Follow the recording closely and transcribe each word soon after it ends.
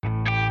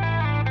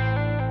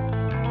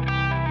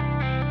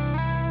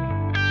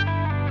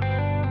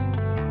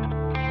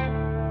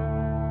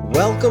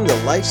Welcome to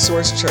Life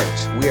Source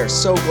Church. We are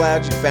so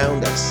glad you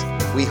found us.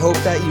 We hope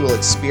that you will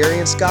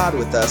experience God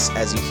with us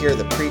as you hear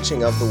the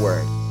preaching of the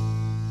Word.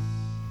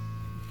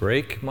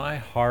 Break my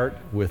heart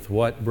with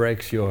what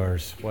breaks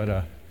yours. What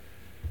a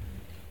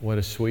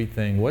sweet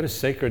thing. What a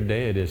sacred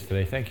day it is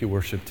today. Thank you,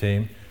 worship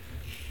team.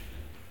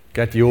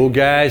 Got the old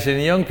guys and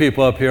the young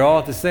people up here all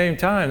at the same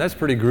time. That's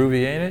pretty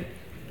groovy, ain't it?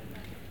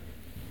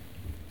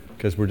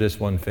 Because we're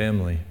just one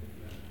family.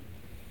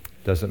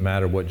 Doesn't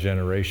matter what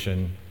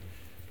generation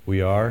we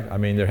are. I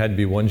mean, there had to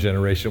be one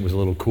generation that was a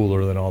little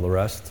cooler than all the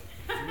rest.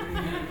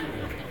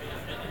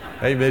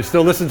 Hey, they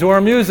still listen to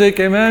our music,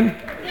 amen?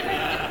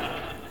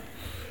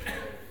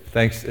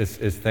 Thanks.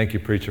 Thank you,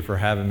 preacher, for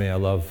having me. I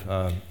love,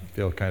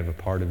 feel kind of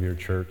a part of your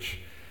church.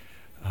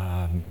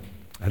 I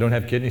don't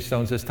have kidney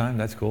stones this time.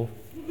 That's cool.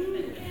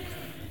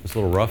 It's a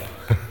little rough.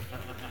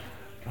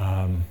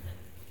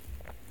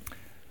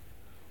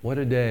 What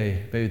a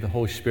day. Maybe the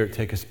Holy Spirit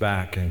take us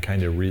back and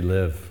kind of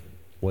relive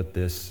what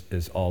this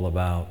is all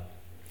about.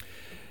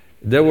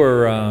 There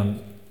were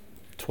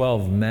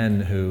 12 men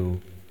who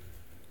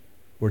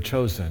were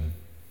chosen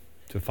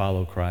to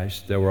follow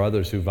Christ. There were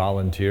others who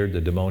volunteered.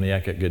 The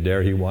demoniac at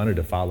Gadara, he wanted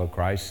to follow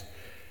Christ.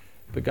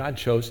 But God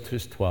chose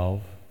his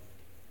 12.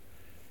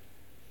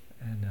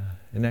 And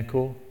isn't that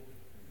cool?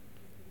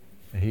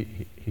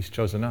 He's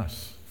chosen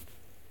us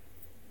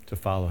to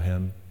follow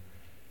him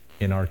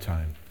in our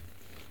time.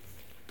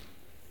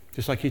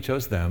 Just like he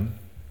chose them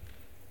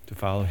to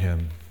follow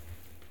him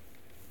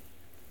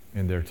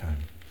in their time.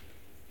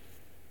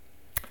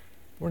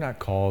 We're not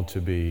called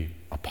to be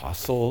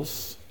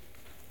apostles,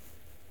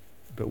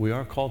 but we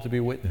are called to be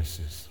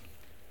witnesses.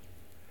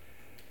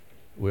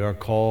 We are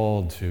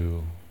called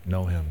to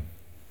know him.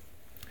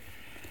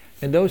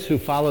 And those who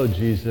follow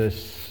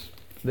Jesus,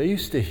 they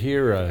used to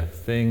hear a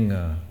thing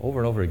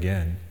over and over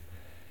again.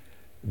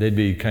 They'd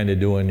be kind of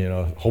doing,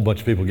 a whole bunch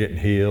of people getting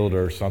healed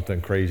or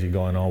something crazy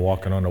going on,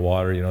 walking on the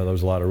water. There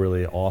was a lot of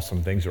really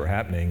awesome things that were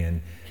happening.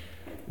 And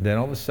then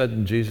all of a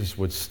sudden, Jesus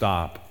would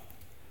stop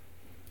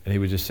and he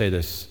would just say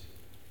this,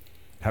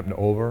 happened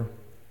over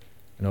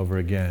and over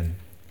again.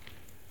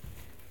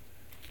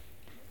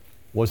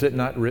 Was it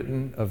not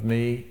written of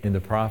me in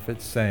the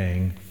prophets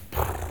saying,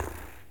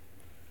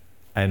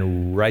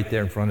 and right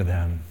there in front of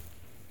them,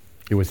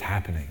 it was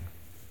happening.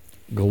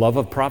 Glove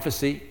of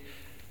prophecy,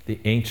 the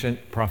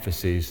ancient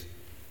prophecies,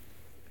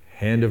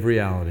 hand of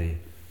reality,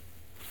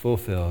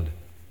 fulfilled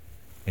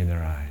in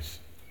their eyes.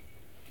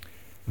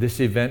 This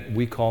event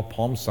we call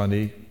Palm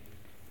Sunday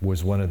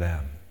was one of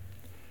them.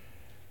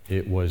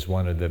 It was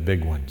one of the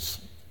big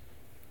ones.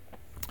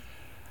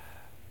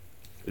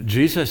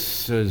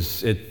 Jesus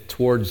is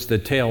towards the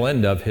tail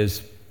end of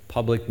his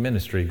public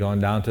ministry, going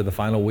down to the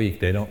final week.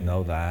 They don't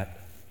know that.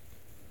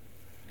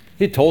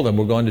 He told them,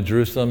 we're going to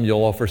Jerusalem,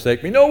 you'll all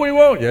forsake me. No, we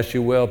won't. Yes,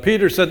 you will.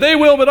 Peter said, they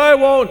will, but I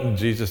won't. And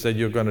Jesus said,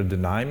 you're going to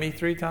deny me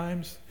 3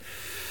 times?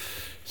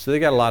 So they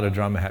got a lot of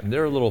drama happening.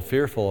 They're a little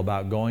fearful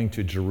about going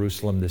to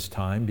Jerusalem this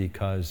time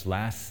because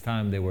last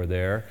time they were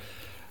there,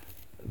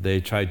 they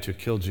tried to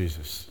kill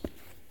Jesus.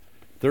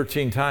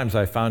 13 times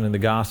I found in the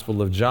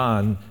Gospel of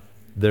John,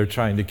 they're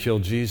trying to kill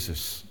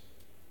Jesus.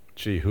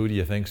 Gee, who do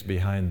you think's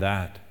behind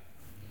that?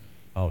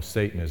 Oh,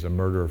 Satan is a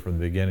murderer from the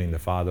beginning, the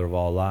father of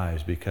all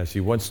lies, because he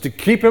wants to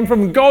keep him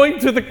from going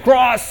to the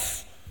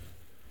cross.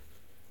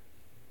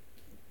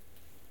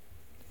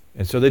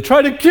 And so they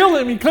try to kill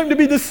him. He claimed to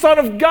be the Son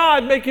of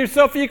God, make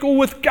yourself equal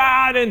with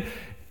God. And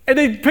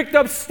they picked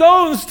up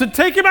stones to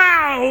take him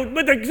out,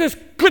 but they just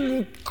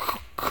couldn't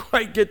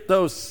quite get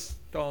those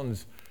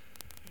stones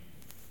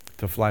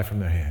to fly from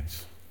their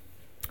hands.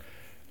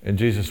 And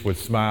Jesus would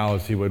smile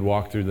as he would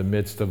walk through the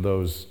midst of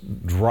those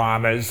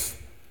dramas.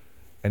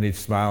 And he'd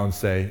smile and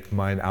say,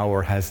 mine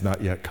hour has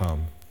not yet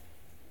come.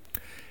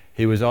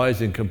 He was always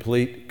in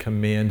complete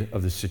command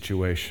of the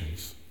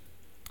situations.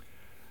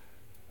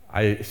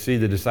 I see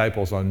the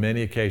disciples on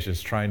many occasions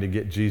trying to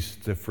get Jesus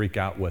to freak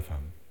out with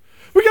them.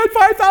 We got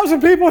 5,000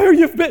 people here.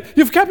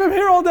 You've kept them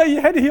here all day. You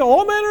had to heal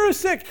all manner of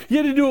sick. You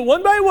had to do it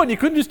one by one. You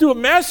couldn't just do a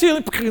mass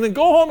healing and then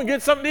go home and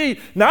get something to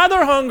eat. Now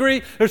they're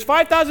hungry. There's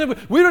 5,000.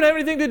 We don't have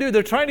anything to do.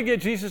 They're trying to get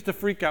Jesus to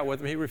freak out with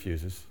them. He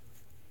refuses.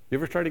 You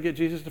ever try to get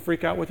Jesus to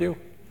freak out with you?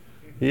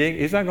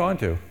 He's not going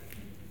to.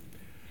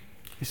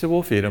 He said,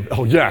 we'll feed them.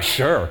 Oh, yeah,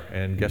 sure.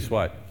 And guess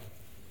what?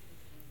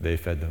 They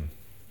fed them.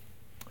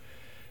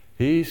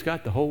 He's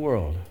got the whole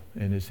world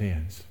in his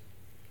hands.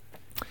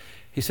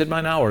 He said,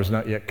 mine hour has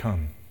not yet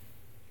come.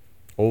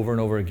 Over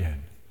and over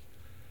again.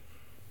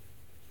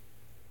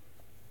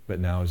 But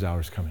now his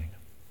hour is coming.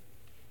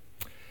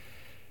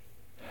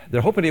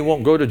 They're hoping he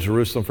won't go to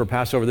Jerusalem for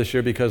Passover this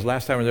year because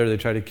last time we were there, they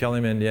tried to kill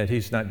him, and yet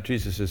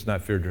Jesus is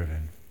not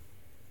fear-driven.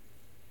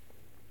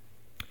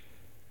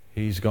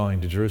 He's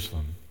going to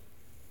Jerusalem.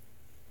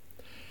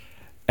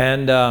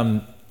 And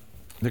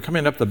they're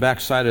coming up the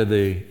backside of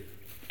the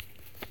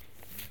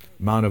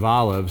Mount of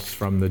Olives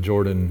from the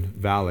Jordan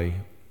Valley.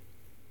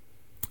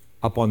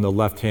 Up on the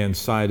left-hand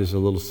side is a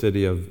little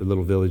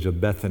village of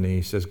Bethany.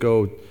 He says,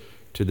 go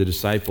to the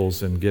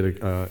disciples and get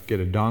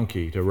a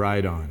donkey to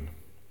ride on.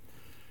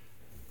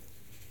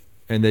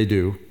 And they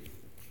do.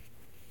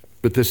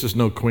 But this is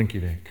no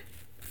quinky-dink.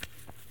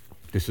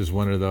 This is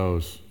one of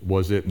those,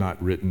 was it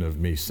not written of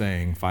me,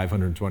 saying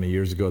 520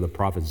 years ago, the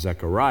prophet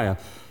Zechariah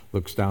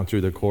looks down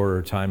through the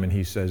quarter time and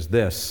he says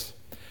this,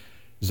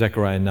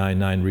 Zechariah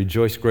 9:9,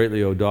 rejoice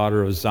greatly, O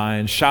daughter of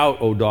Zion. Shout,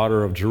 O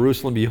daughter of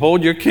Jerusalem.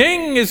 Behold, your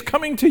king is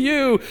coming to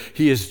you.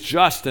 He is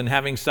just and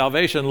having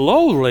salvation,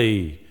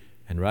 lowly,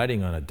 and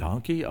riding on a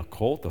donkey, a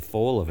colt, the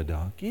foal of a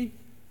donkey.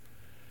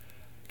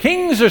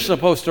 Kings are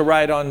supposed to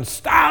ride on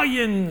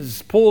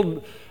stallions,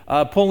 pulling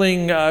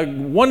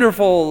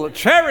wonderful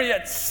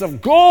chariots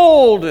of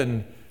gold,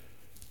 and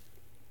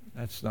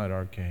that's not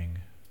our king.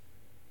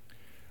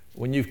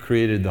 When you've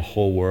created the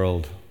whole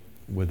world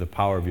with the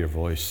power of your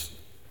voice,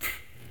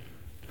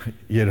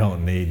 you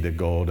don't need the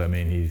gold. I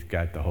mean, he's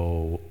got the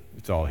whole,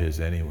 it's all his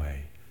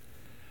anyway.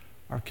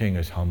 Our king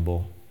is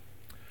humble.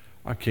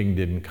 Our king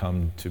didn't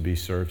come to be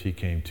served, he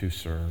came to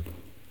serve.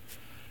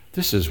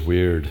 This is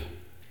weird.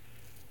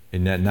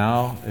 In that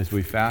now, as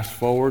we fast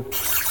forward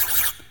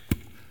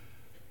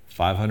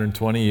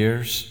 520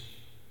 years,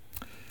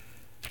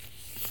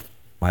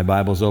 my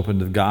Bible's open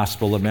to the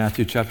Gospel of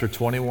Matthew chapter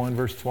 21,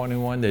 verse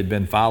 21. They'd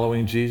been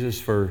following Jesus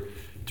for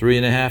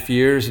 3.5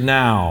 years.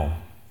 Now,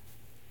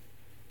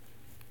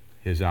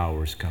 his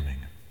hour is coming.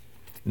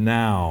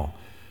 Now,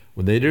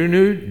 when they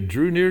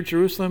drew near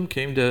Jerusalem,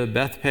 came to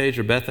Bethpage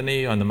or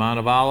Bethany on the Mount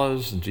of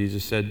Olives, and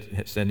Jesus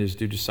said, send his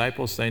 2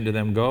 disciples, saying to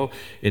them, go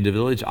into the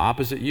village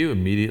opposite you.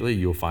 Immediately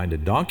you'll find a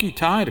donkey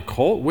tied, a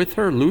colt with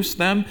her. Loose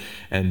them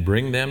and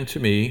bring them to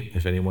me.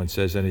 If anyone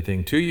says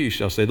anything to you, you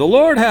shall say, the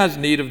Lord has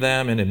need of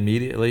them, and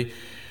immediately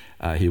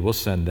he will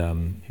send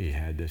them. He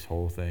had this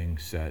whole thing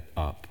set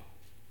up.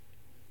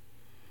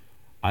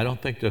 I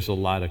don't think there's a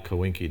lot of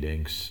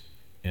coinkydinks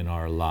in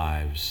our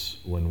lives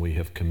when we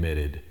have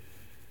committed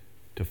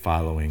to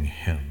following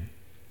him.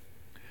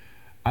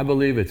 I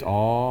believe it's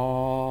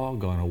all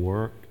going to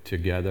work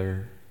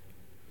together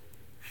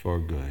for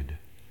good.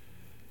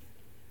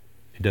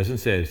 It doesn't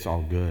say it's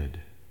all good.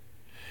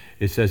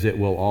 It says it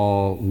will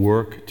all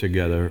work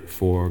together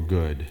for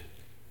good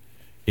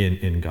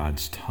in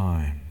God's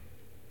time.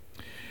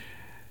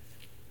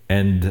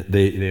 And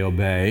they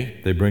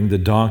obey. They bring the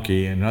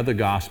donkey. Another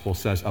gospel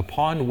says,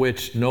 upon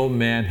which no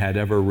man had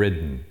ever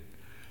ridden.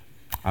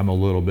 I'm a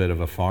little bit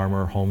of a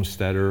farmer,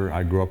 homesteader.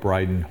 I grew up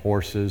riding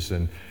horses,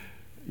 and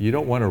you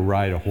don't want to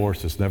ride a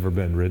horse that's never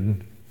been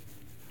ridden.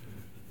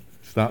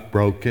 It's not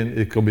broken.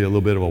 It could be a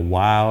little bit of a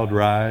wild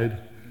ride.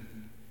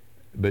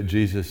 But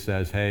Jesus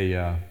says,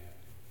 hey,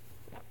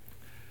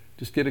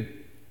 just get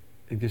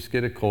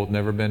a colt,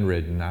 never been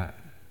ridden,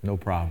 no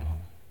problem.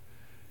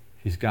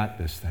 He's got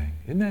this thing.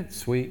 Isn't that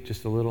sweet?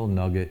 Just a little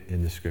nugget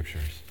in the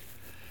scriptures.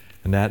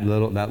 And that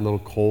little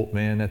colt,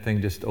 man, that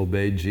thing just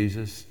obeyed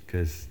Jesus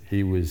because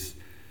he was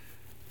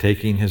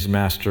taking his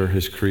master,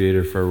 his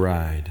creator, for a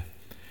ride.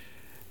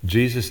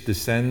 Jesus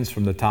descends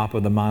from the top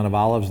of the Mount of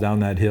Olives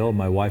down that hill.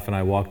 My wife and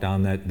I walked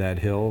down that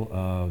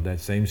hill, that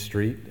same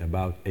street,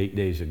 about 8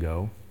 days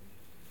ago.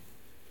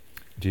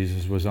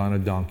 Jesus was on a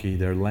donkey.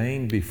 They're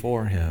laying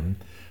before him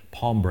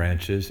palm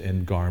branches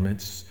and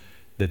garments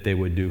that they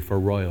would do for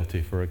royalty,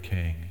 for a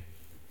king.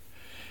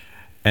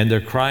 And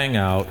they're crying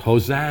out,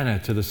 Hosanna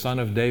to the Son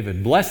of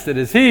David. Blessed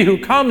is he who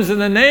comes in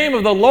the name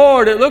of the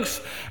Lord. It looks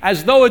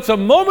as though it's a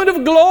moment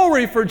of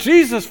glory for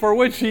Jesus, for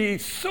which he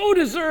so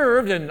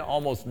deserved and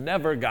almost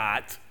never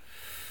got.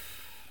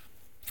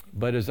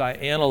 But as I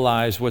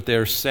analyze what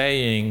they're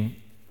saying,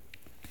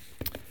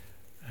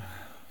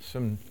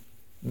 some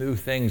new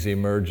things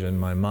emerge in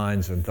my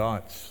minds and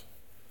thoughts.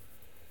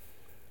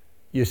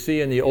 You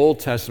see, in the Old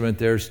Testament,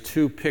 there's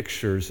 2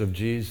 pictures of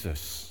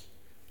Jesus.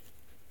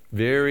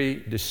 Very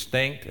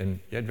distinct and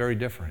yet very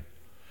different.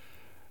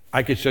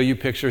 I could show you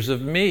pictures of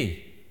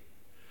me.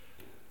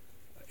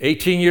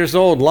 18 years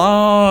old,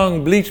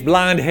 long bleached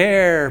blonde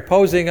hair,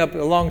 posing up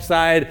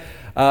alongside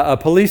a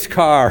police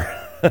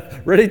car,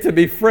 ready to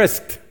be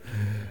frisked.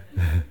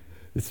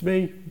 It's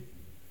me.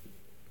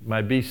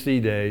 My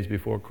BC days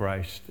before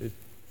Christ,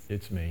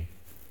 it's me.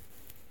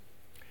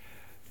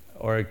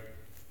 Or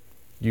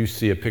you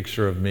see a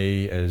picture of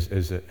me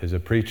as a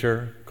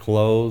preacher,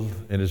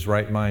 clothed in his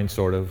right mind,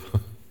 sort of.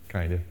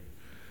 Kind of,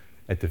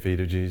 at the feet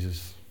of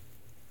Jesus.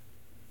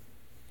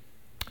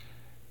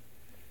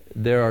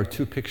 There are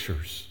 2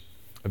 pictures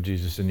of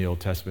Jesus in the Old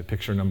Testament.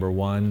 Picture number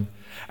 1,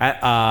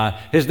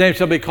 his name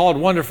shall be called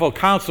Wonderful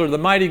Counselor, the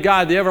Mighty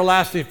God, the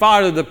Everlasting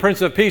Father, the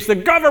Prince of Peace. The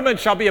government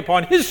shall be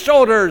upon his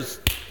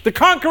shoulders, the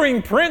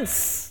conquering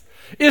Prince.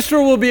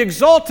 Israel will be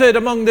exalted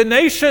among the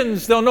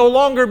nations. They'll no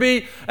longer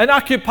be an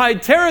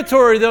occupied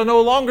territory. They'll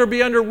no longer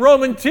be under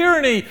Roman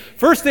tyranny.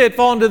 First they had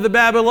fallen to the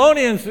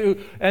Babylonians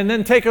and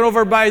then taken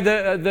over by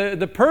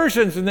the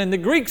Persians and then the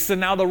Greeks and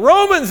now the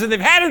Romans, and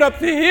they've had it up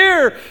to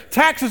here.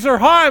 Taxes are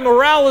high,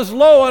 morale is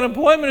low,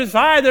 unemployment is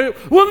high.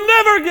 We'll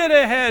never get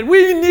ahead.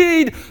 We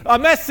need a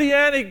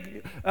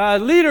messianic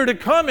leader to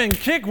come and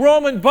kick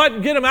Roman butt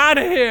and get them out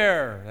of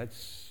here.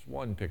 That's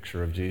one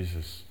picture of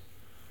Jesus.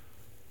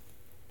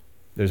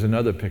 There's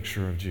another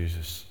picture of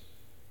Jesus.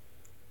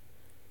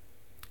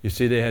 You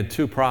see, they had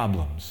 2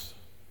 problems.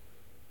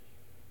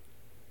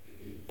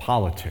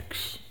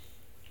 politics,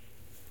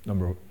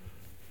 number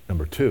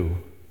two,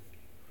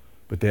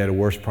 but they had a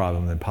worse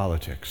problem than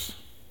politics.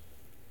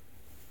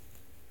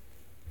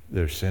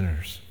 They're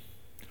sinners.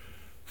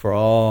 For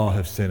all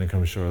have sinned and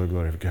come short of the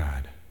glory of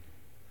God.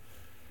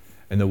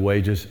 And the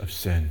wages of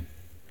sin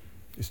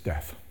is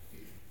death.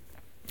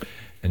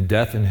 And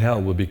death and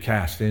hell will be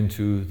cast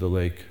into the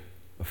lake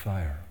of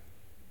fire,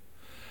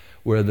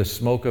 where the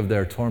smoke of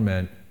their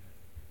torment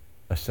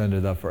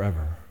ascendeth up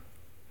forever.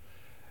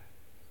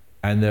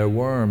 And their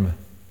worm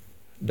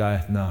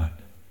dieth not,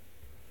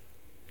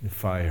 the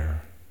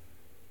fire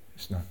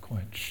is not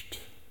quenched,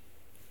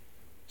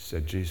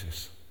 said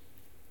Jesus.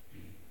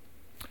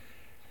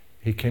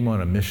 He came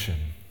on a mission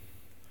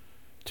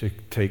to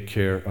take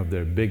care of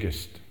their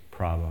biggest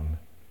problem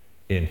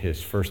in his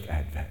first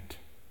advent.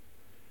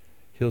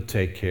 He'll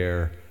take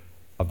care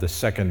of the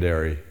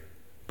secondary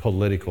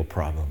political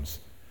problems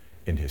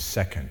in his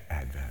second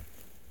advent.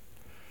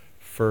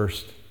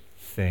 First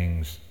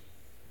things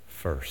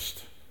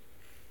first.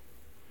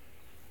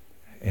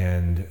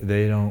 And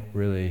they don't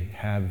really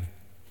have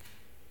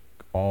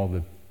all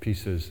the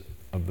pieces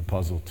of the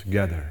puzzle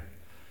together.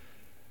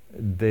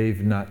 They've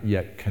not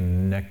yet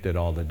connected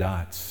all the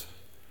dots.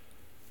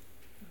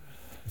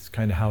 That's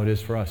kind of how it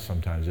is for us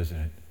sometimes, isn't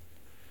it?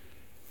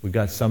 We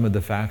got some of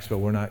the facts, but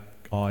we're not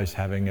always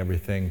having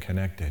everything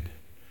connected.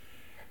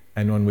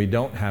 And when we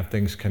don't have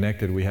things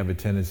connected, we have a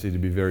tendency to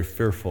be very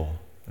fearful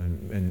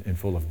and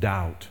full of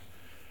doubt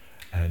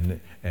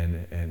and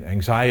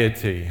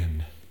anxiety,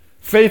 and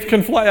faith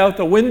can fly out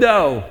the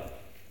window.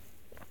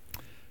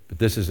 But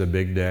this is a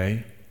big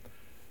day.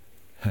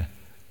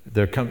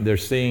 They're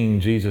seeing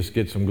Jesus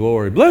get some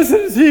glory. Blessed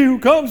is he who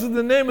comes in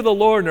the name of the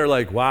Lord. And they're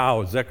like,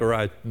 wow,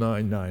 Zechariah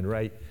 9:9,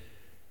 right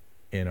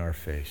in our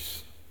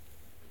face.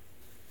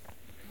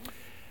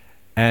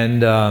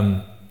 And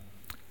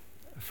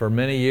for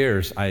many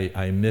years,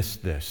 I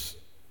missed this.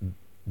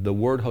 The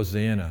word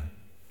Hosanna,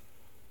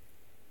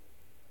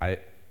 I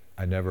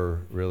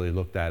never really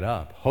looked that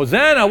up.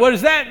 Hosanna, what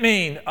does that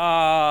mean?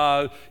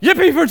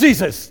 Yippee for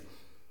Jesus.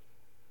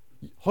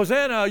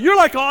 Hosanna, you're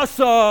like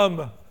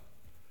awesome.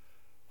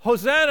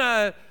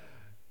 Hosanna,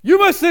 you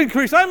must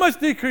increase, I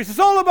must decrease. It's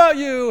all about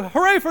you.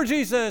 Hooray for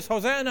Jesus.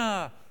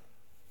 Hosanna.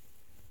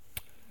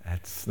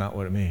 That's not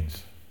what it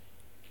means.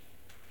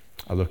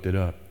 I looked it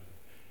up.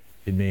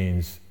 It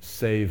means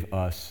save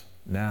us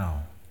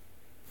now.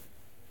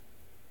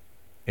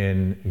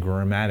 In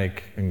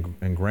grammatic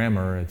and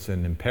grammar, it's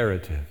an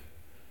imperative.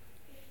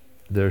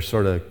 They're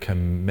sort of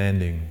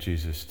commanding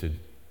Jesus to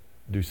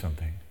do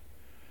something.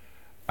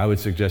 I would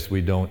suggest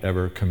we don't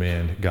ever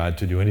command God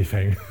to do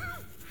anything.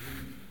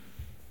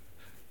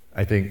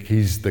 I think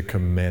he's the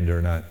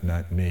commander,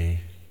 not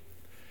me.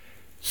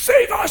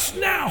 Save us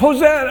now,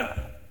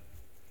 Hosanna!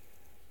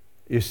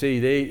 You see,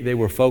 they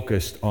were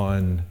focused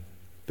on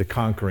the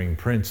conquering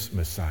Prince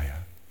Messiah.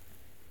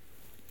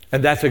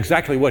 And that's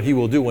exactly what he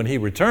will do when he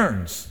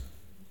returns.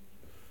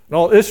 And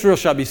all Israel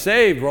shall be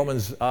saved,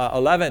 Romans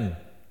 11.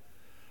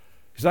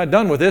 He's not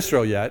done with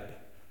Israel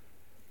yet.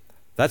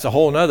 That's a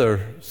whole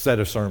other set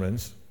of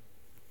sermons.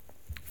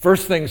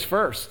 First things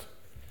first,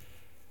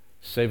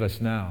 save us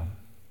now.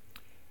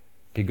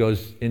 He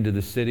goes into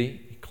the city,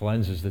 he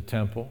cleanses the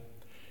temple,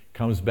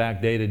 comes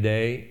back day to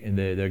day, and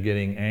they're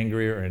getting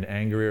angrier and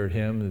angrier at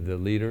him, the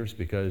leaders,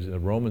 because the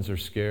Romans are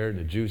scared,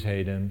 the Jews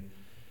hate him.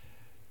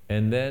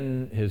 And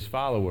then his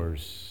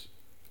followers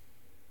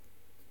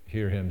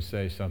hear him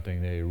say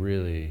something they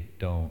really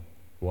don't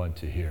want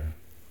to hear.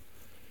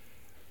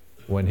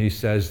 When he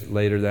says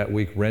later that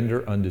week,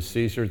 render unto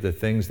Caesar the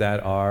things that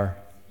are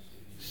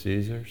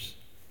Caesar's.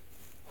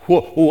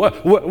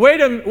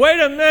 Wait a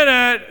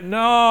minute.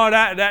 No,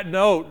 that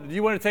note. Do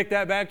you want to take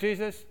that back,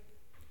 Jesus?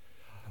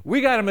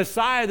 We got a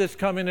Messiah that's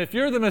coming. If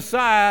you're the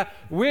Messiah,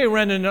 we ain't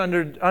rendering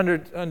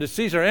under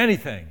Caesar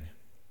anything.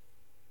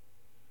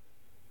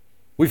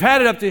 We've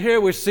had it up to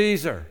here with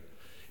Caesar.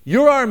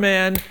 You're our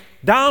man.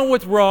 Down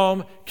with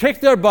Rome.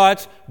 Kick their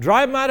butts.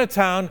 Drive them out of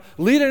town.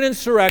 Lead an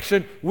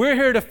insurrection. We're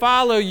here to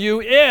follow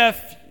you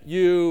if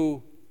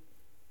you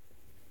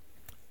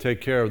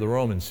take care of the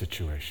Roman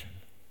situation.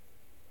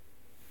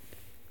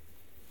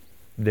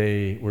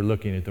 They were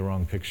looking at the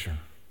wrong picture.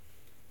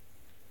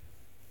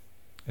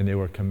 And they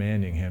were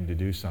commanding him to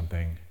do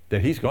something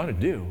that he's going to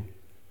do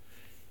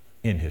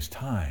in his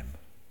time.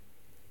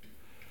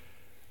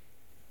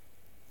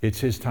 It's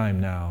his time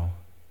now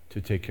to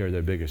take care of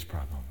their biggest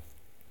problem.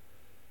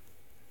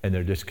 And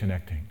they're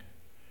disconnecting.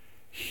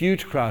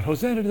 Huge crowd.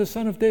 Hosanna to the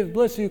Son of David.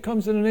 Blessed who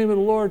comes in the name of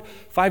the Lord.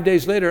 5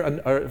 days later,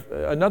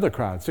 another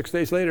crowd. 6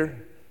 days later,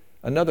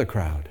 another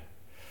crowd.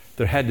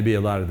 There had to be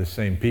a lot of the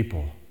same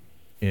people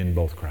in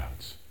both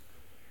crowds.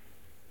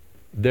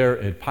 They're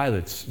at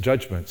Pilate's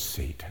judgment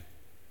seat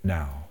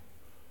now.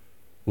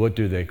 What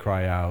do they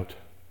cry out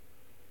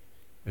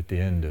at the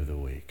end of the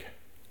week?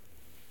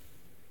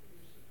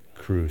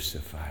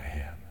 Crucify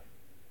him.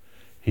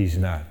 He's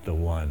not the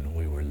one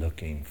we were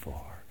looking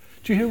for.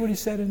 Did you hear what he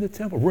said in the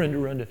temple?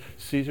 Render unto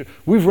Caesar.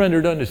 We've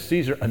rendered unto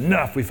Caesar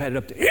enough. We've had it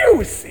up to here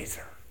with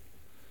Caesar.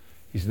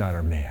 He's not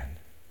our man.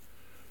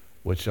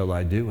 What shall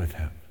I do with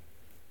him?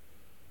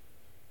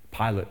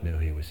 Pilate knew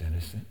he was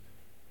innocent.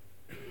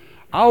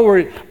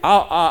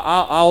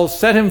 I'll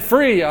set him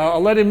free.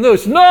 I'll let him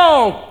loose.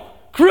 No!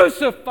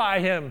 Crucify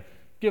him.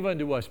 Give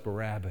unto us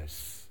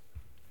Barabbas.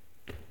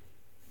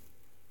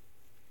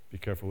 Be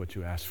careful what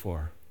you ask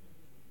for.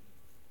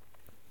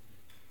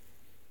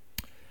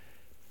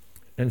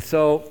 And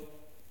so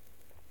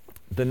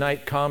the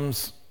night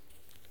comes,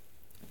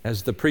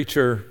 as the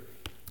preacher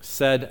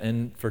said,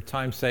 and for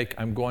time's sake,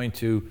 I'm going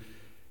to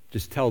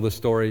just tell the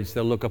stories.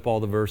 They'll look up all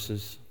the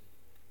verses.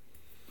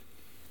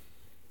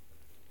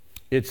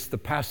 It's the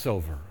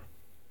Passover.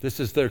 This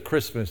is their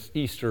Christmas,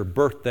 Easter,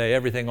 birthday,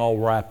 everything all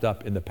wrapped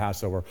up in the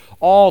Passover,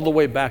 all the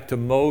way back to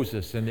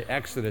Moses and the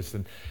Exodus.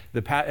 And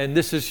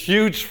this is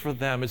huge for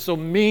them. It's so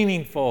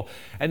meaningful.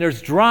 And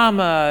there's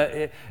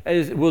drama.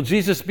 Will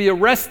Jesus be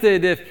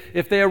arrested?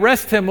 If they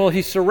arrest him, will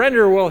he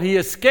surrender? Will he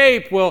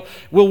escape? Will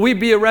we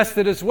be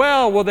arrested as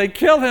well? Will they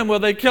kill him? Will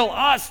they kill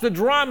us? The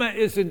drama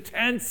is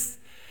intense.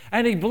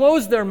 And he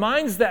blows their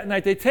minds that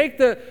night. They take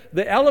the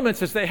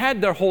elements as they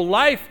had their whole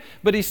life,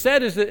 but he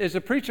said, as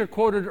a preacher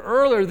quoted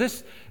earlier,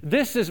 this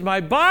is my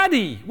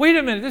body. Wait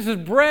a minute, this is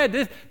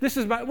bread. This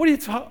is my, what are you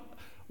talking,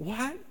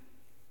 what?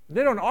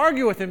 They don't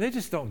argue with him, they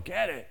just don't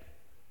get it.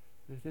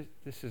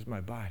 This is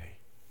my body,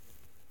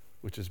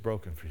 which is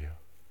broken for you.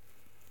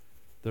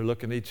 They're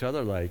looking at each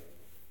other like,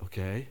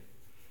 okay.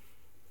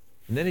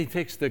 And then he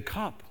takes the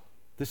cup.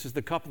 This is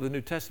the cup of the New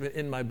Testament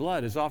in my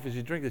blood. As often as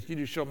you drink this, you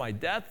do show my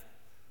death.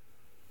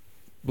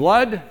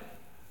 Blood,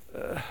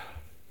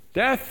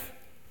 death.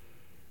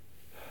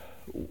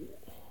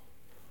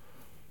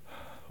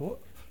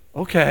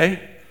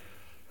 Okay.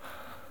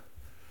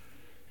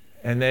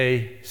 And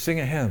they sing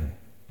a hymn.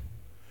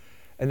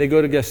 And they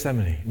go to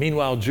Gethsemane.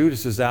 Meanwhile,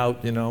 Judas is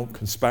out,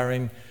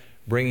 conspiring,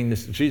 bringing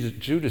this.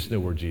 Judas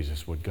knew where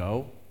Jesus would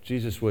go.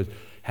 Jesus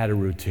had a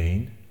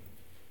routine.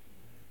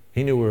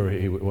 He knew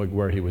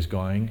where he was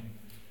going.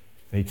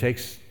 And he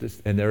takes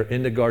this, and they're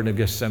in the Garden of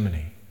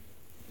Gethsemane.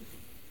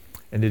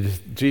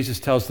 And Jesus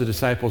tells the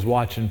disciples,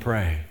 watch and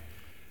pray.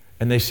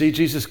 And they see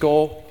Jesus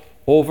go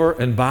over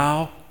and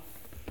bow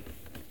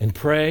and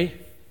pray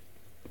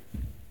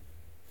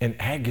in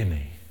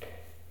agony.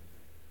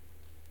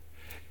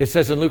 It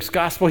says in Luke's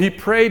gospel, he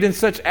prayed in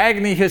such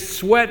agony, his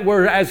sweat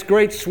were as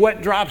great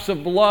sweat drops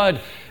of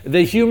blood.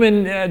 The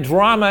human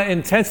drama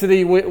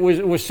intensity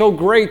was so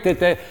great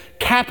that the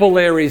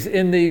capillaries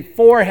in the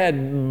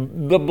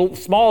forehead, the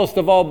smallest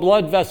of all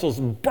blood vessels,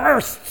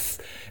 bursts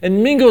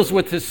and mingles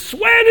with his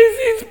sweat as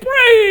he's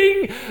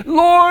praying.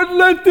 Lord,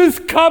 let this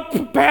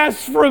cup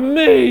pass from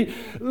me.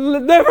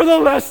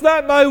 Nevertheless,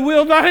 not my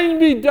will, thine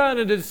be done.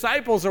 And the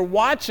disciples are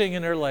watching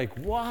and they're like,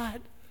 what?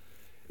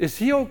 Is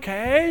he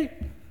okay?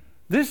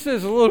 This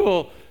is a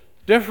little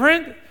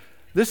different.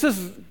 This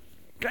is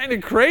kind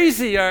of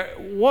crazy.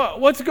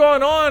 What's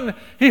going on?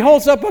 He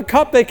holds up a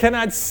cup they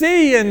cannot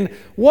see. And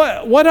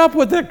what up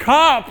with the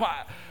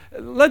cup?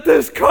 Let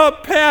this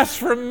cup pass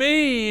from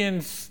me.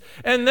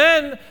 And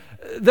then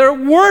their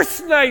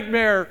worst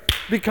nightmare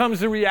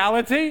becomes a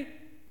reality.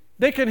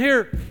 They can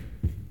hear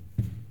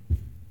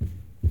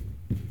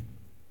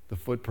the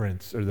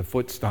footprints or the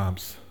foot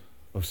stomps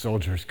of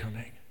soldiers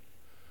coming.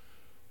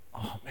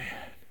 Oh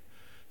man,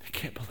 they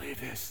can't believe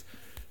this.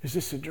 Is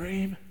this a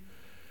dream?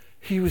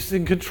 He was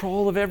in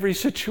control of every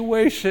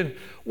situation.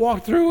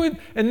 Walked through it,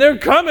 and they're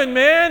coming,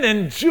 man,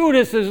 and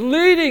Judas is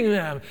leading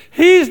them.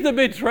 He's the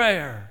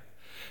betrayer.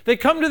 They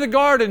come to the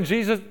garden.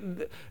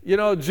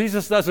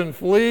 Jesus doesn't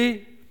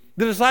flee.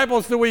 The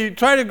disciples, do we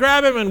try to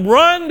grab him and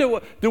run?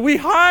 Do we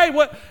hide?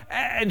 What?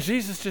 And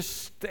Jesus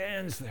just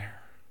stands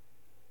there.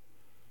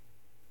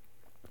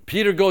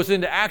 Peter goes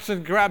into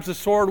action, grabs a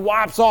sword,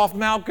 whops off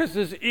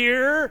Malchus's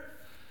ear.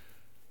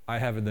 I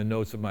have in the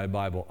notes of my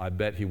Bible, I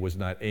bet he was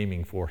not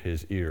aiming for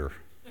his ear.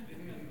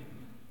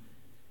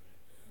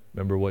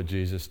 Remember what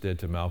Jesus did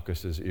to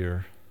Malchus's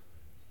ear?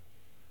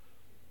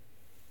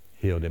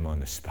 Healed him on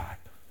the spot.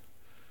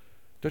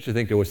 Don't you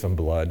think there was some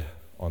blood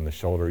on the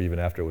shoulder even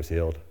after it was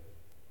healed?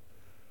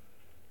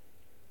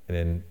 And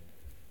then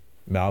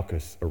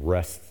Malchus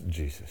arrests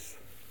Jesus.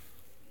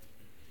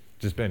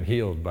 Just been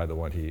healed by the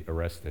one he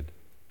arrested.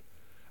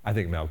 I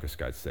think Malchus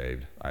got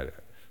saved.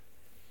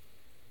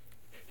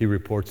 He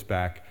reports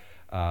back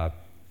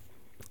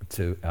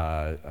to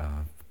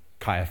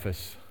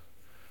Caiaphas.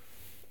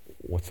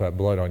 What's that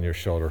blood on your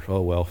shoulder?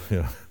 Oh, well,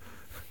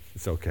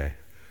 it's okay.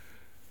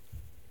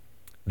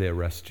 They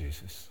arrest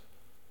Jesus.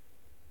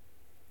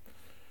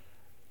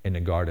 In the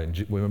garden,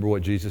 remember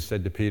what Jesus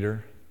said to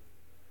Peter?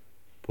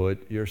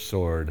 Put your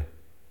sword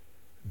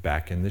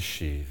back in the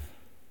sheath.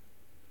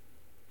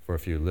 For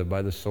if you live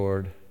by the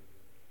sword,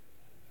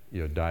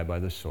 you'll die by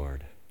the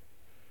sword.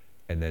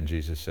 And then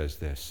Jesus says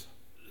this.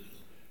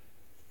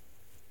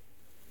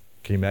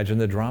 Can you imagine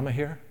the drama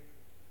here?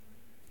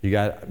 You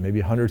got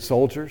maybe 100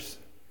 soldiers.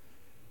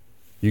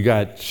 You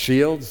got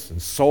shields and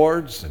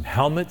swords and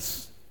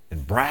helmets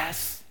and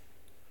brass.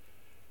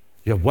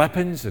 You have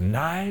weapons and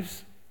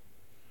knives.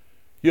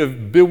 You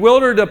have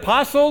bewildered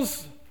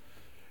apostles.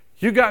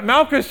 You got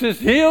Malchus is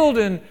healed,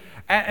 and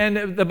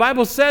And the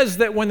Bible says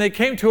that when they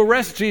came to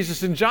arrest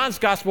Jesus in John's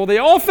gospel, they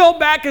all fell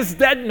back as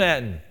dead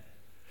men.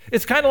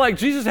 It's kind of like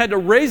Jesus had to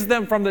raise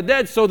them from the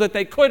dead so that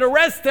they could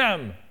arrest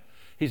him.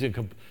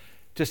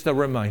 Just a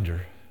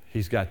reminder,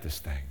 he's got this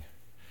thing.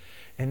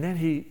 And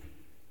then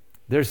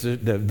there's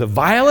the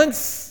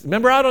violence.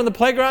 Remember out on the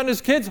playground as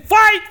kids?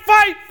 Fight,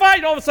 fight,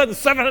 fight. All of a sudden,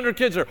 700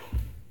 kids are...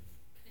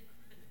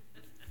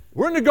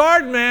 We're in the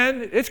garden,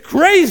 man. It's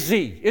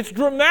crazy. It's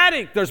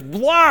dramatic. There's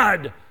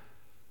blood.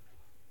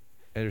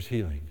 And there's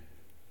healing.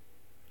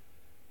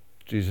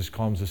 Jesus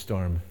calms the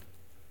storm.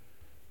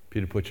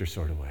 Peter, put your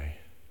sword away.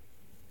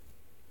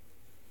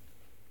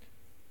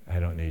 I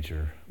don't need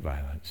your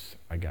violence.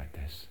 I got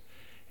this.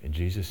 And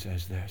Jesus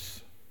says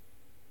this.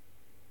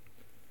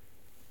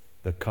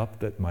 The cup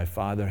that my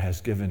Father has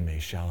given me,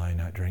 shall I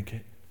not drink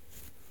it?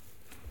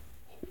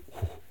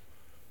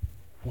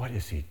 What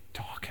is he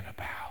talking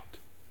about?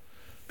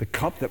 The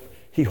cup that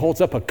he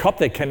holds up, a cup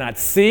they cannot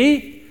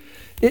see?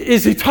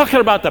 Is he talking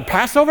about the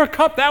Passover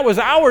cup? That was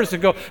hours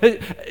ago.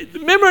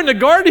 Remember in the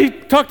garden, he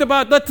talked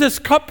about, let this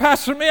cup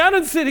pass from me. I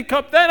didn't see any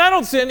cup then. I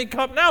don't see any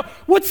cup now.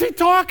 What's he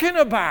talking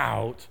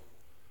about?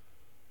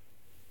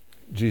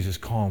 Jesus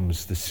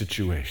calms the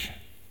situation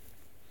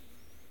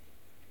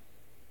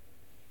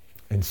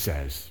and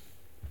says,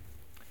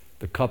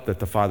 the cup that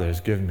the Father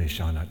has given me,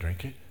 shall I not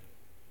drink it?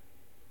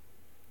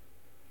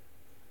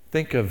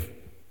 Think of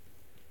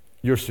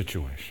your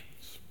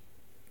situations,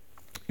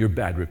 your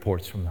bad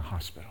reports from the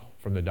hospital,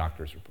 from the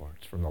doctor's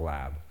reports, from the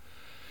lab.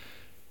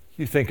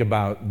 You think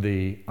about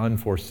the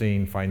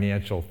unforeseen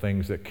financial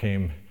things that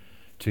came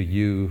to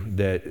you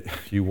that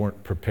you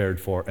weren't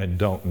prepared for and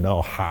don't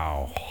know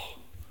how.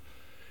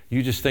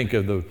 You just think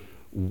of the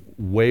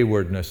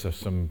waywardness of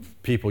some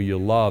people you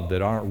love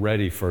that aren't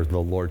ready for the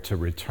Lord to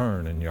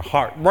return, and your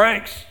heart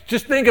breaks.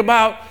 Just think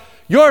about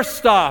your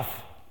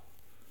stuff.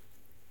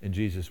 And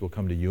Jesus will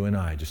come to you and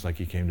I just like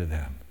he came to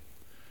them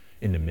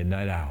in the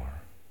midnight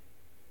hour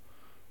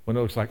when it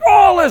looks like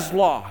all is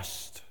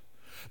lost.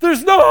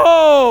 There's no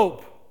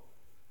hope.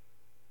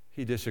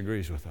 He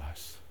disagrees with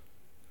us.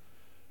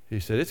 He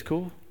said, it's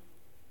cool.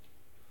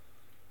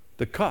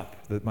 The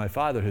cup that my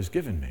Father has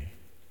given me,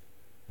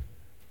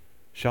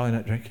 shall I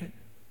not drink it?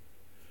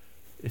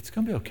 It's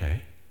going to be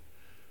okay.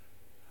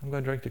 I'm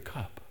going to drink the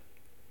cup.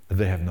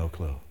 They have no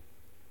clue.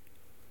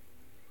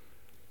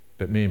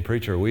 But me and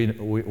preacher, we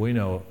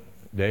know,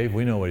 Dave,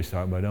 we know what he's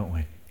talking about, don't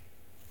we?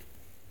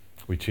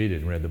 We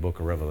cheated and read the book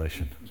of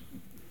Revelation.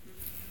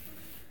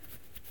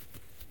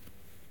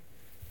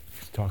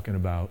 He's talking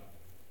about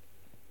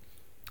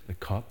the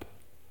cup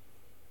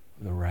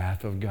of the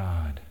wrath of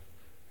God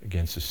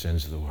against the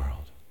sins of the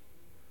world.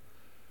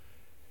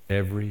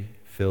 Every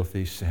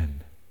filthy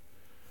sin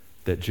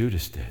that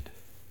Judas did.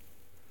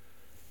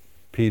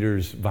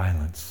 Peter's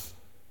violence.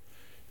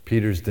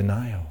 Peter's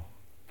denial.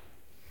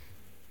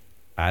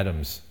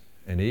 Adam's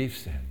and Eve's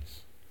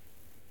sins.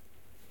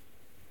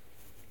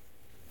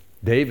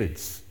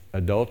 David's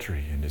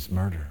adultery and his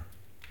murder.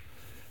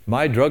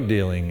 My drug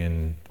dealing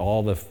and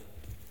all the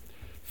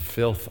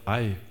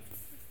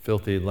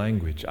filthy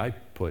language I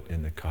put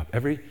in the cup.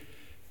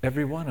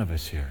 Every one of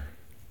us here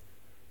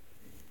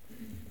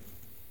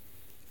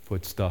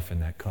put stuff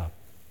in that cup.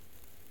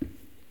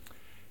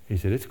 He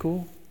said, it's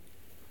cool.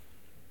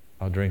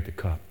 I'll drink the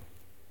cup.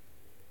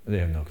 They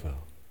have no clue.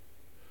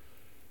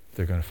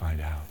 They're going to find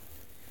out.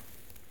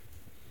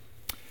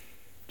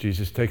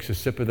 Jesus takes a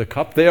sip of the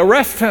cup. They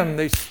arrest him.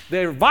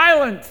 They're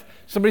violent.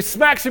 Somebody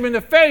smacks him in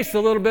the face. A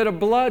little bit of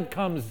blood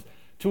comes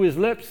to his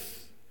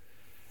lips.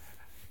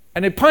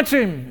 And they punch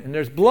him, and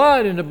there's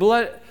blood, and the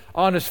blood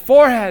on his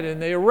forehead,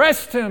 and they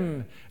arrest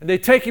him, and they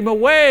take him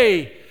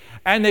away,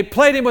 and they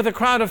plate him with a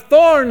crown of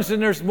thorns,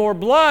 and there's more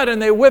blood,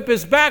 and they whip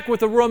his back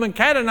with a Roman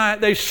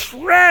cannonite. They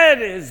shred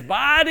his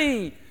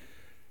body.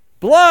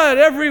 Blood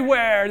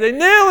everywhere. They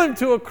nail him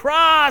to a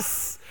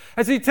cross.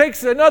 As he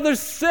takes another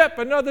sip,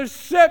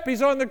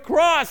 he's on the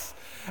cross,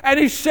 and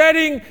he's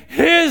shedding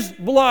his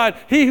blood.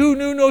 He who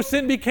knew no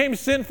sin became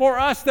sin for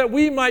us, that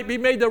we might be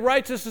made the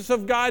righteousness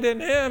of God in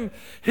him.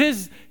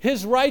 His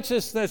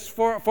righteousness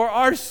for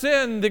our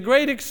sin, the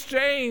great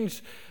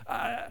exchange,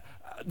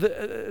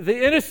 the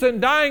innocent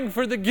dying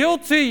for the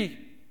guilty.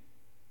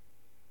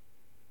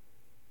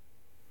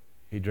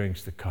 He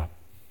drinks the cup.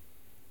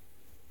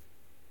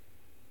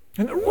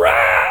 And the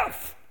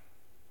wrath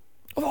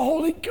of the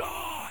Holy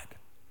God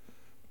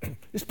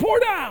is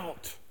poured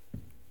out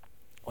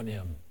on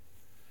him.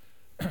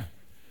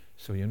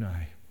 So you and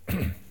I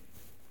can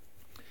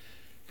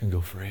go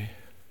free.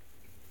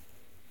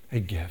 He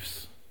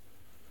gives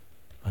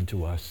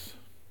unto us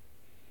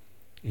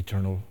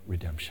eternal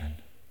redemption,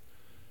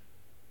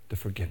 the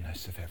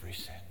forgiveness of every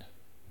sin,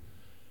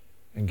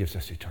 and gives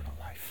us eternal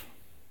life.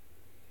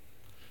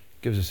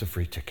 Gives us a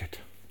free ticket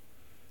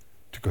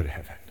to go to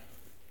heaven.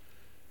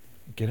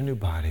 Get a new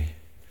body.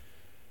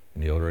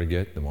 And the older I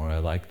get, the more I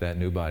like that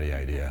new body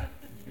idea.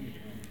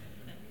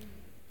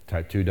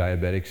 Type 2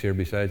 diabetics here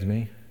besides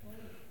me?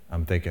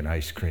 I'm thinking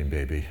ice cream,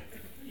 baby.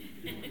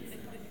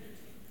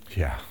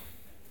 Yeah.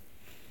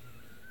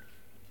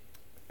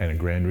 And a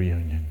grand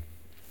reunion.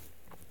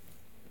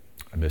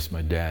 I miss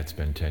my dad. It's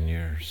been 10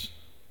 years.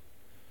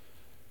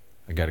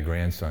 I got a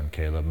grandson,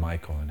 Caleb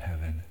Michael, in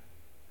heaven.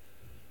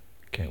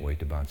 Can't wait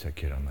to bounce that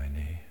kid on my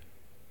knee.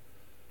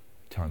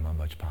 Tell him how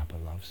much Papa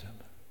loves him.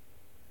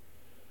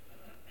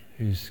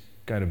 He's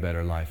got a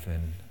better life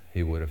than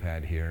he would have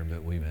had here,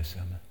 but we miss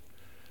him.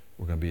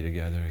 We're going to be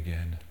together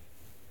again.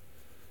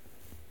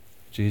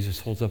 Jesus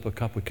holds up a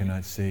cup we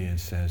cannot see and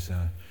says,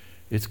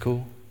 it's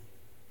cool.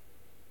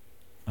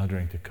 I'll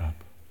drink the cup.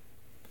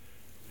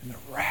 And the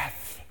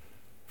wrath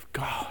of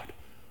God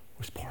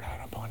was poured out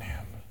upon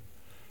him.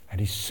 And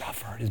he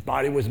suffered. His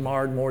body was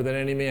marred more than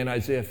any man,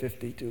 Isaiah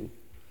 52.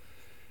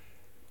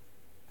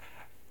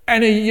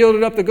 And he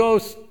yielded up the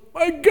ghost.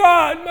 My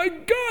God,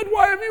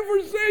 why have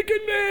you forsaken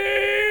me?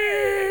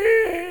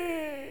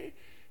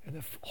 And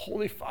the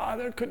Holy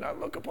Father could not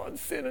look upon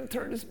sin and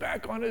turn his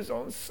back on his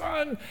own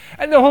Son.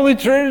 And the Holy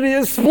Trinity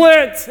is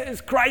split.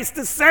 As Christ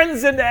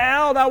descends into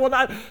hell, thou wilt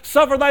not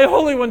suffer thy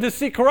Holy One to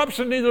see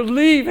corruption, neither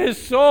leave his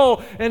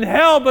soul in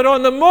hell. But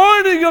on the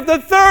morning of the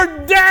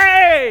third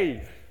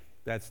day,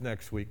 that's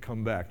next week,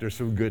 come back. There's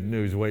some good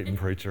news waiting,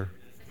 preacher.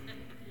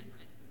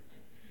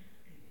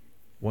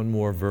 One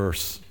more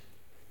verse.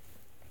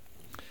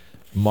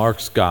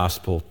 Mark's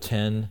Gospel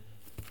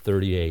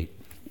 10:38.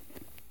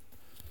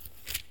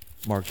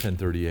 Mark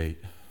 10:38.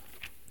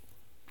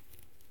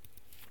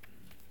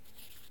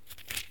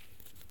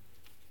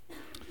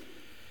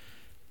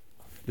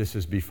 This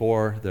is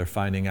before they're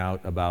finding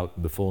out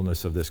about the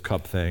fullness of this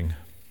cup thing.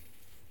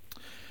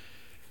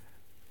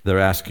 They're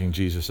asking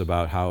Jesus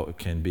about how it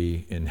can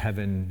be in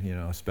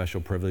heaven, special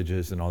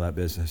privileges and all that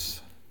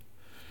business.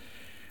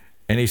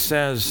 And he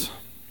says,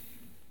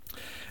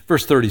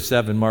 verse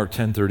 37, Mark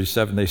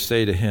 10:37, they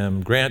say to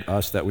him, grant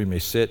us that we may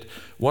sit,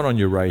 one on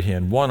your right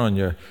hand, one on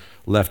your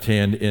left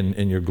hand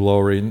in your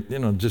glory.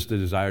 Just the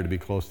desire to be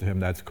close to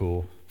him, that's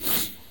cool.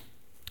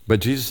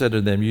 But Jesus said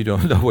to them, you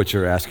don't know what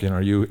you're asking.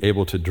 Are you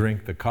able to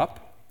drink the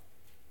cup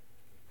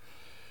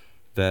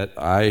that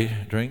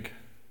I drink?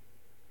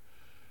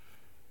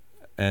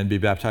 And be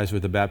baptized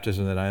with the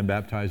baptism that I am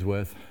baptized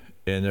with?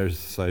 And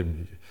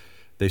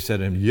they said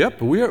to him,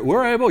 yep,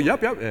 we're able,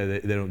 yep.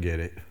 They don't get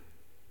it.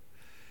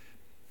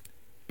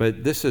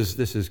 But this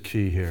is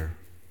key here.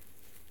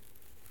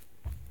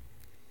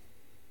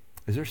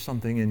 Is there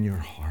something in your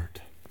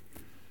heart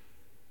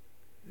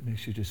that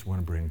makes you just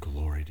want to bring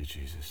glory to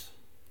Jesus?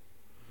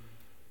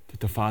 That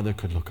the Father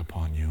could look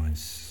upon you and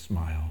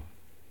smile.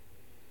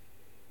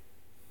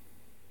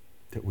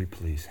 That we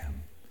please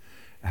him.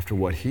 After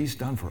what he's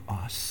done for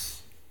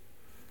us,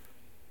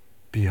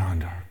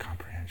 beyond our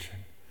comprehension.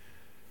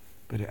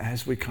 But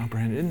as we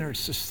comprehend, isn't there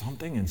just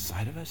something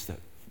inside of us that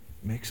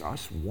makes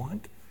us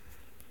want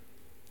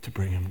to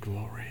bring him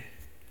glory,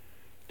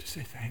 to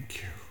say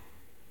thank you,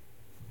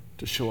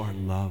 to show our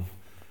love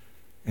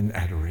and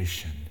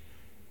adoration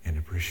and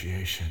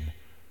appreciation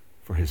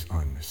for his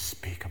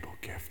unspeakable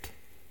gift.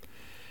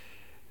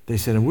 They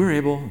said, and we're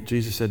able,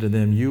 Jesus said to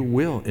them, you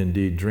will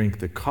indeed drink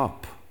the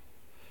cup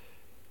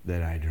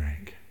that I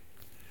drink.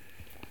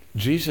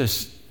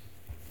 Jesus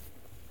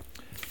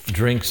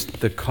drinks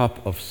the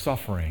cup of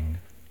suffering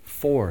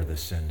for the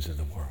sins of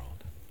the world.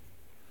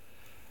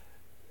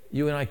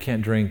 You and I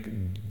can't drink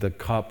the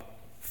cup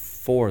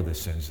for the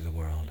sins of the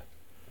world.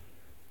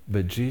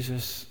 But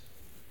Jesus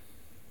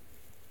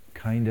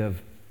kind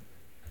of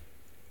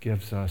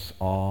gives us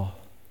all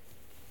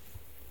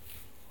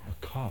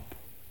a cup.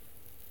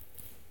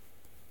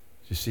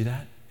 Do you see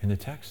that in the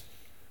text?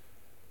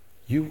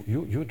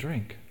 You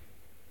drink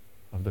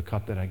of the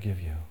cup that I give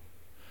you.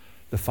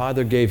 The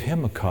Father gave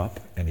him a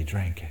cup and he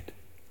drank it.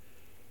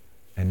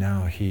 And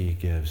now he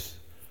gives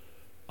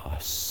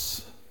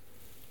us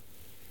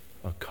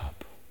a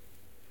cup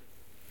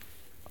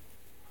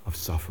of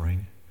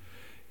suffering.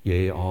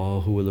 Yea,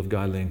 all who will live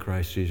godly in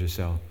Christ Jesus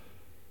shall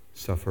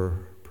suffer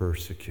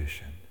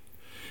persecution.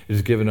 It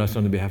is given us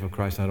on the behalf of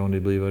Christ not only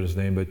to believe on his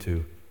name, but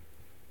to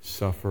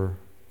suffer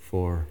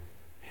for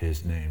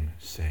his name's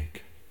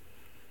sake.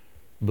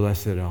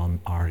 Blessed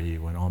are ye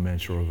when all men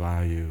shall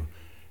revile you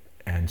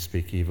and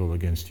speak evil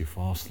against you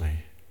falsely.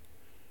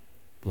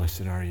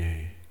 Blessed are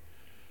ye.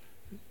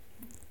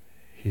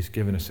 He's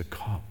given us a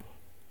cup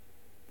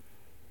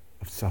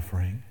of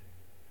suffering.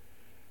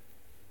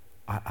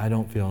 I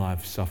don't feel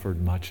I've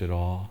suffered much at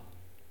all.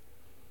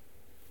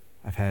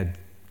 I've had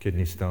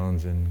kidney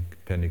stones and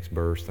appendix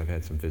burst. I've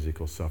had some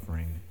physical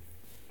suffering.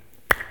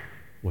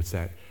 What's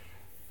that?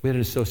 We had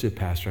an associate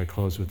pastor. I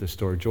close with this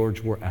story.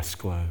 George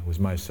Woreskla was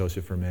my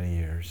associate for many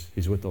years.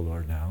 He's with the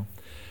Lord now.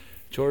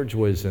 George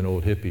was an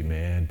old hippie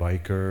man,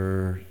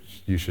 biker.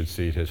 You should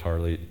see his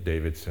Harley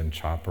Davidson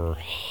chopper.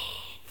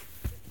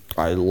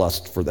 I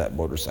lust for that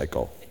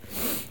motorcycle.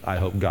 I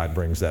hope God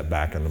brings that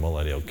back in the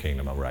millennial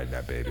kingdom. I'm riding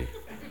that baby.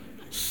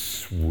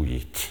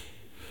 Sweet.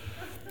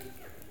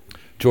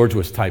 George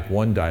was type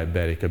 1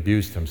 diabetic,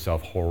 abused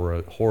himself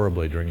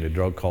horribly during the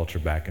drug culture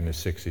back in the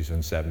 60s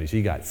and 70s.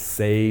 He got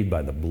saved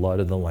by the blood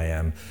of the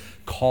Lamb,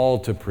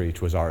 called to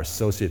preach, was our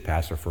associate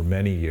pastor for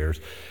many years.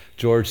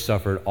 George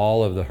suffered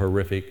all of the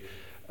horrific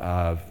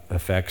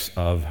effects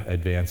of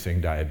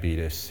advancing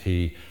diabetes.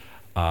 He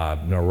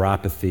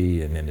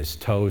neuropathy, and in his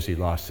toes. He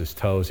lost his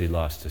toes, he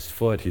lost his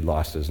foot, he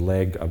lost his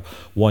leg,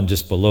 one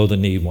just below the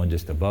knee, one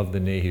just above the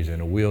knee. He's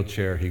in a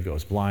wheelchair, he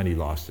goes blind, he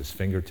lost his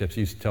fingertips.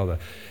 He used to tell the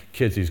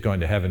kids he's going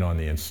to heaven on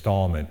the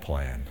installment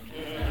plan.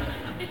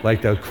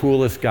 Like the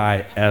coolest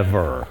guy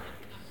ever.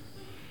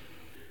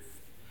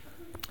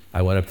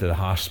 I went up to the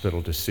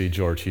hospital to see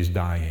George. He's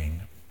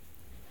dying.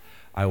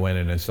 I went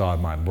in and saw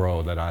my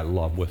bro that I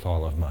love with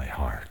all of my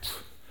heart.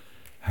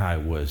 I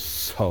was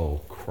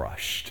so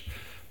crushed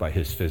by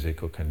his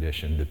physical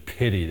condition, the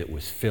pity that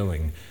was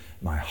filling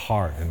my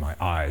heart and my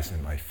eyes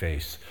and my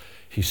face.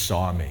 He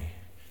saw me,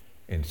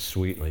 and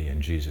sweetly, in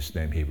Jesus'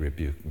 name, he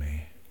rebuked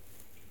me.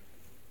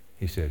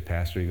 He said,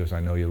 Pastor, he goes, I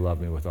know you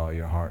love me with all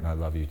your heart, and I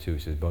love you too. He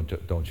said,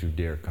 don't you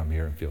dare come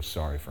here and feel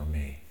sorry for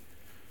me.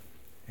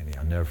 And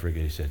I'll never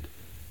forget, he said,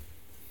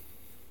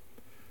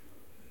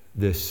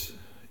 this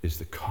is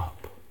the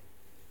cup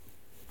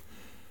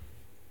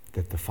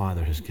that the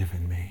Father has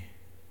given me.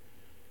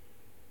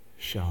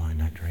 Shall I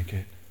not drink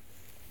it?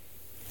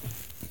 I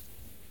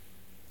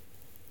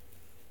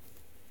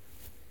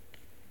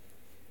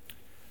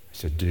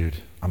said, dude,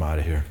 I'm out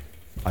of here.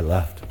 I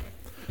left.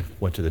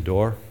 Went to the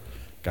door,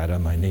 got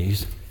on my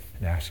knees,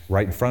 and asked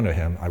right in front of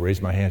him. I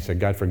raised my hand and said,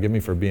 God, forgive me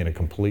for being a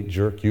complete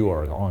jerk. You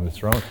are on the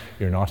throne.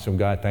 You're an awesome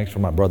God. Thanks for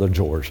my brother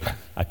George.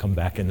 I come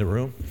back in the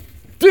room.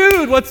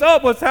 Dude, what's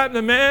up? What's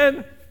happening,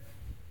 man?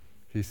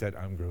 He said,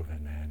 I'm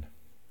grooving, man.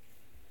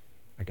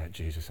 I got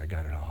Jesus. I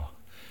got it all.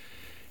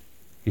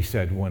 He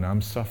said, when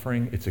I'm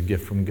suffering, it's a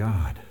gift from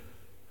God.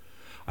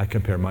 I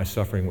compare my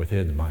suffering with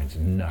his. Mine's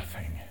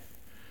nothing.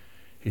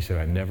 He said,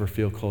 I never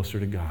feel closer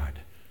to God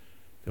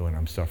than when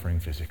I'm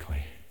suffering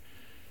physically.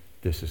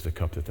 This is the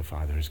cup that the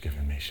Father has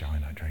given me. Shall I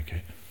not drink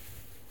it?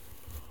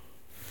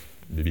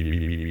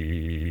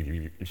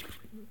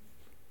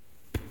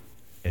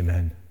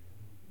 Amen.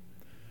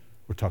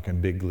 We're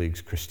talking big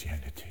leagues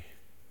Christianity.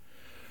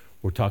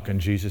 We're talking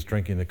Jesus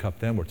drinking the cup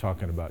then. We're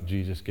talking about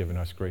Jesus giving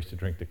us grace to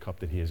drink the cup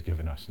that he has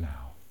given us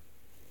now.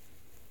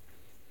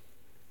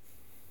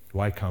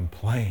 Why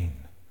complain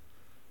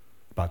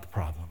about the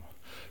problem?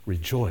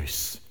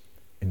 Rejoice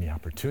in the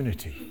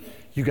opportunity.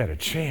 You got a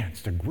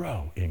chance to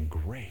grow in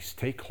grace.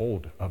 Take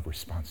hold of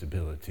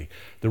responsibility.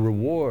 The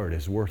reward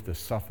is worth the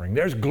suffering.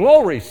 There's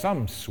glory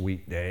some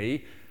sweet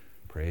day.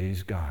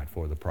 Praise God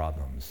for the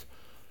problems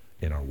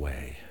in our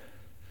way,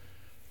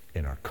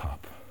 in our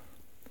cup.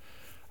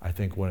 I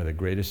think one of the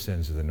greatest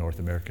sins of the North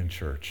American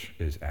church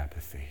is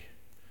apathy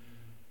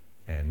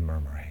and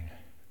murmuring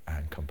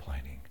and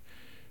complaining.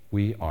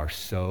 We are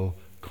so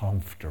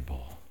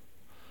comfortable.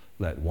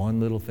 Let one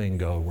little thing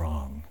go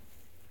wrong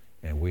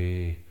and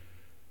we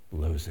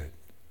lose it.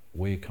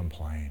 We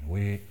complain.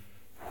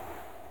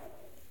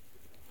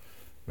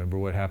 Remember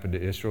what happened to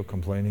Israel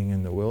complaining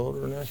in the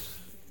wilderness?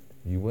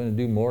 You want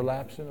to do more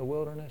laps in the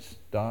wilderness?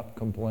 Stop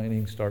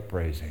complaining, start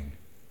praising.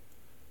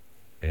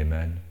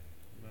 Amen.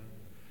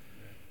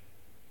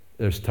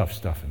 There's tough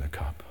stuff in the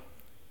cup.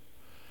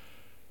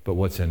 But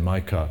what's in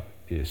my cup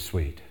is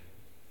sweet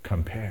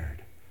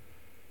compared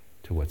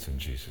to what's in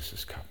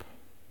Jesus' cup.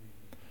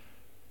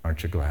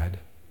 Aren't you glad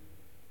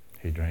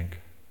he drank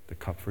the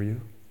cup for you?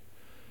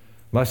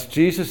 Must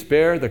Jesus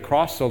bear the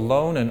cross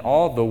alone and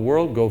all the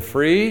world go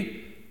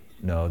free?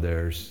 No,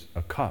 there's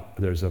a cup.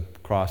 There's a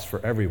cross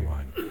for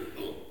everyone.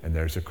 And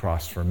there's a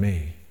cross for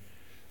me.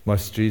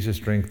 Must Jesus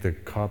drink the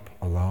cup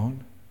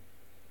alone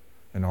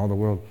and all the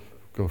world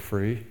go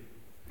free?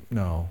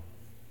 No,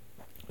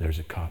 there's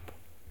a cup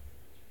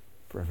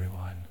for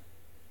everyone.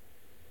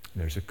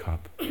 There's a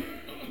cup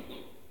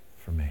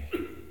for me.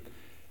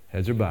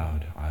 Heads are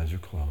bowed, eyes are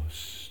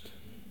closed.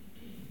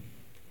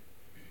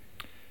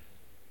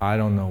 I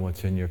don't know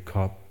what's in your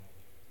cup.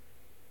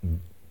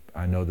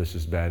 I know this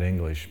is bad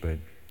English, but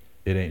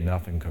it ain't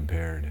nothing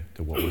compared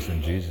to what was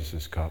in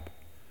Jesus' cup.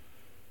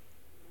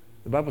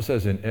 The Bible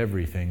says, in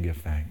everything give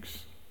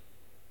thanks,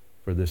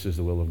 for this is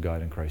the will of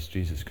God in Christ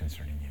Jesus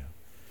concerning you.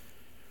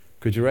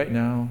 Could you right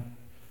now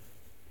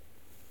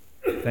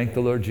thank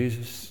the Lord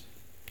Jesus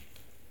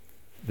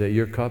that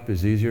your cup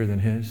is easier than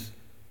his?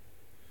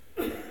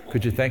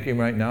 Could you thank him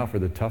right now for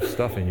the tough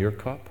stuff in your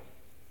cup?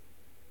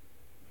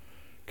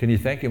 Can you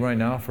thank him right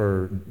now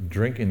for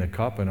drinking the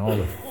cup and all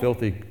the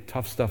filthy,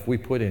 tough stuff we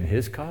put in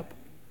his cup?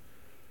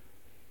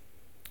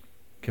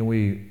 Can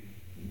we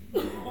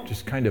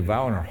just kind of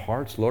vow in our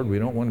hearts, Lord, we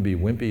don't want to be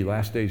wimpy,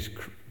 last days,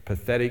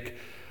 pathetic,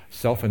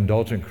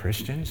 self-indulgent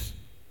Christians.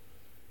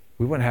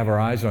 We want to have our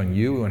eyes on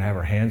you. We want to have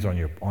our hands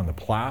on the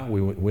plow.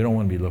 We don't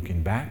want to be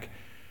looking back.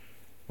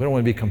 We don't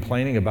want to be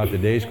complaining about the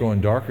days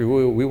growing darker.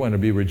 We want to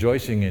be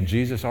rejoicing in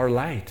Jesus, our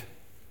light.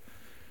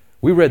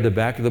 We read the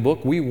back of the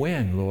book. We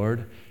win,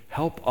 Lord.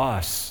 Help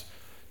us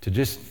to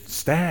just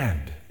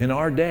stand in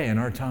our day, in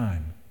our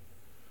time.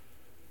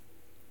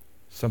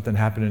 Something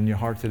happened in your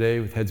heart today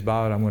with heads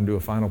bowed. I'm going to do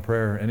a final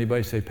prayer.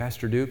 Anybody say,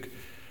 Pastor Duke,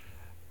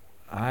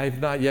 I've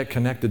not yet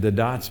connected the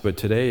dots, but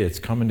today it's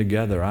coming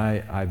together.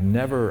 I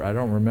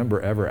don't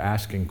remember ever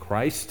asking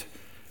Christ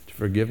to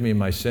forgive me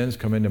my sins,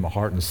 come into my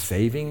heart and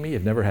saving me.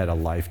 I've never had a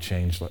life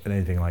change,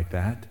 anything like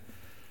that.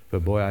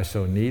 But boy, I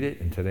so need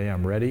it, and today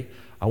I'm ready.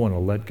 I want to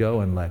let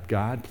go and let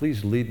God.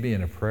 Please lead me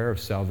in a prayer of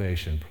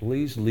salvation.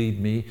 Please lead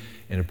me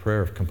in a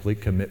prayer of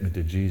complete commitment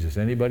to Jesus.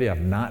 Anybody?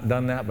 I've not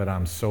done that, but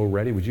I'm so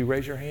ready. Would you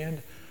raise your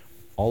hand?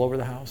 All over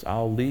the house,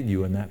 I'll lead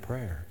you in that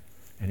prayer.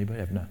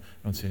 Anybody? I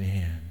don't see any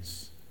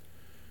hands.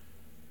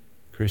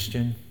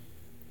 Christian,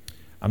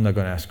 I'm not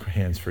going to ask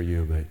hands for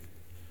you, but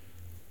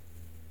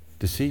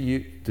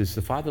does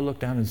the Father look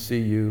down and see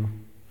you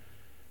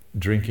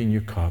drinking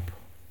your cup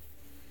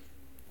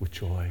with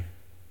joy,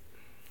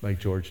 like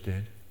George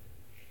did,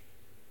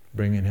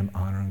 bringing him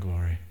honor and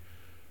glory?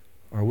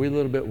 Or are we a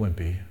little bit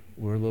wimpy?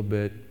 We're a little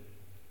bit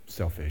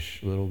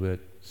selfish, a little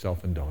bit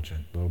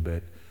self-indulgent, a little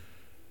bit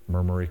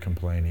murmury,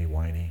 complainy,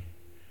 whiny?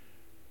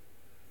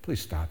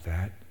 Please stop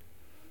that.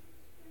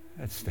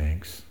 That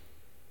stinks.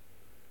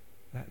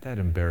 That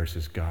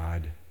embarrasses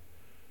God.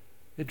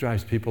 It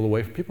drives people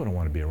away. People don't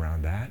want to be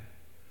around that.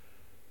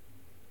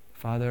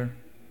 Father,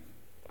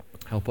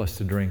 help us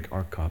to drink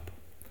our cup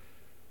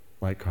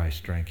like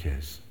Christ drank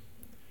his.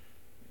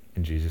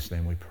 In Jesus'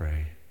 name we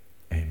pray.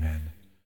 Amen.